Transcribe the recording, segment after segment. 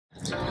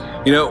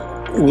You know,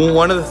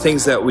 one of the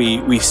things that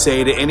we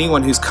say to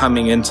anyone who's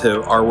coming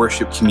into our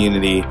worship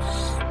community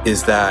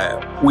is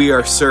that we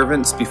are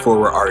servants before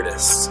we're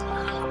artists.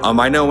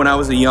 I know when I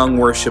was a young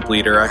worship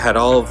leader, I had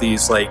all of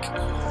these like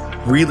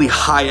really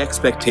high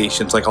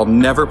expectations. Like, I'll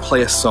never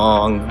play a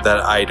song that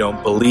I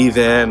don't believe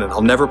in, and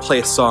I'll never play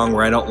a song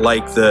where I don't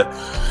like the,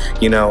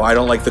 I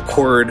don't like the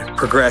chord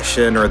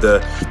progression, or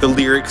the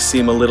lyrics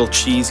seem a little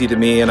cheesy to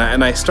me. And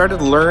I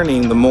started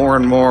learning, the more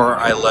and more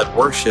I led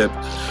worship,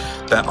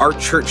 that our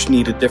church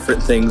needed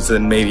different things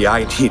than maybe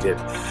I needed.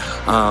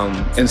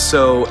 And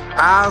so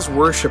as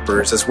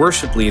worshipers, as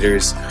worship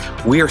leaders,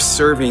 we are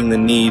serving the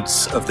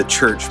needs of the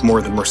church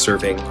more than we're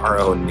serving our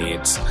own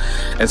needs.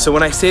 And so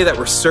when I say that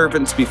we're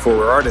servants before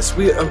we're artists,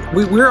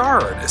 we're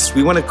artists.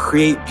 We want to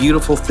create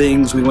beautiful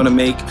things. We want to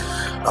make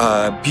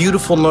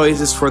beautiful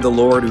noises for the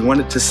Lord. We want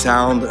it to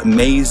sound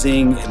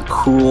amazing and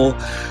cool.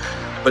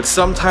 But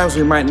sometimes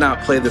we might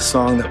not play the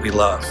song that we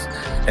love.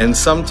 And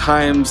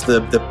sometimes the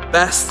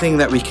best thing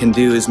that we can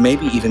do is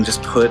maybe even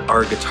just put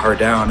our guitar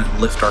down and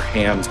lift our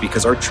hands,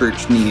 because our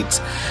church needs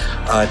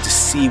to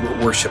see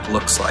what worship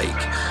looks like.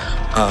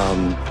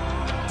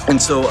 And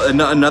so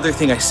another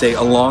thing I say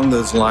along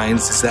those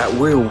lines is that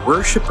we're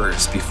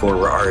worshipers before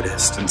we're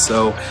artists. And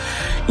so,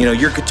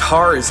 your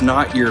guitar is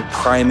not your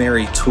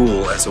primary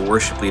tool as a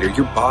worship leader,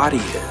 your body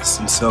is.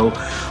 And so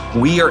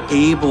we are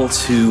able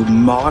to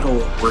model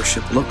what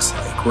worship looks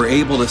like. We're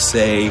able to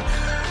say,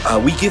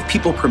 we give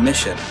people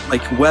permission.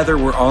 Like, whether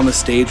we're on the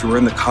stage or we're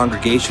in the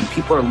congregation,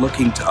 people are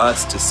looking to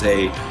us to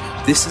say,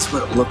 this is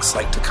what it looks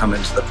like to come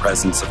into the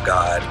presence of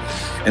God.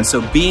 And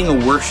so being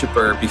a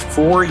worshiper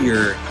before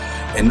you're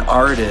an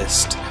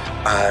artist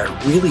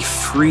really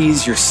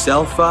frees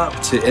yourself up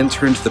to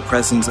enter into the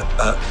presence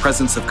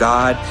of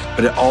God,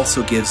 but it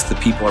also gives the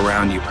people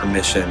around you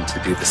permission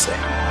to do the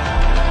same.